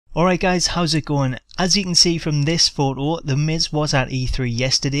Alright guys, how's it going? As you can see from this photo, The Miz was at E3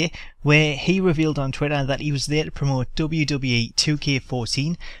 yesterday, where he revealed on Twitter that he was there to promote WWE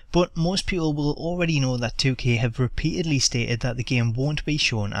 2K14, but most people will already know that 2K have repeatedly stated that the game won't be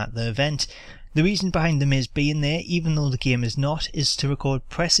shown at the event. The reason behind The Miz being there, even though the game is not, is to record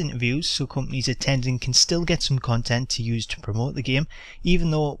press interviews so companies attending can still get some content to use to promote the game,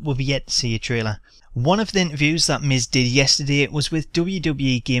 even though we've yet to see a trailer. One of the interviews that Miz did yesterday was with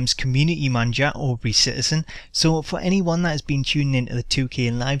WWE Games community manager Aubrey Citizen, so for anyone that has been tuning into the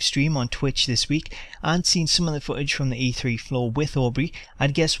 2K live stream on Twitch this week and seen some of the footage from the E3 floor with Aubrey,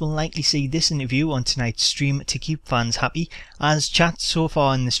 I'd guess we'll likely see this interview on tonight's stream to keep fans happy, as chat so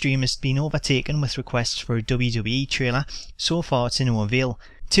far in the stream has been overtaken with requests for a WWE trailer, so far to no avail.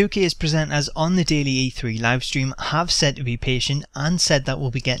 2K's presenters on the daily E3 livestream have said to be patient and said that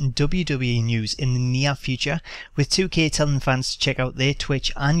we'll be getting WWE news in the near future, with 2K telling fans to check out their Twitch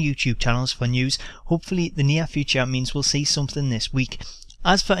and YouTube channels for news. Hopefully the near future means we'll see something this week.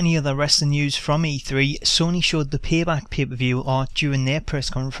 As for any other wrestling news from E3, Sony showed the Payback pay-per-view art during their press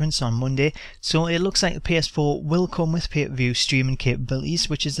conference on Monday, so it looks like the PS4 will come with pay-per-view streaming capabilities,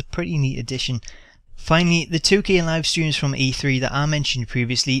 which is a pretty neat addition. Finally, the 2K live streams from E3 that I mentioned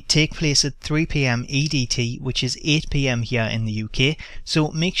previously take place at 3 PM EDT, which is 8 PM here in the UK, so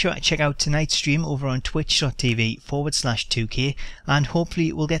make sure to check out tonight's stream over on twitch.tv/2K, and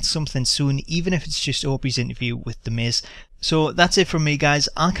hopefully we'll get something soon, even if it's just Aubrey's interview with The Miz. So that's it from me guys,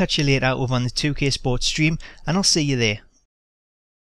 I'll catch you later over on the 2K Sports stream, and I'll see you there.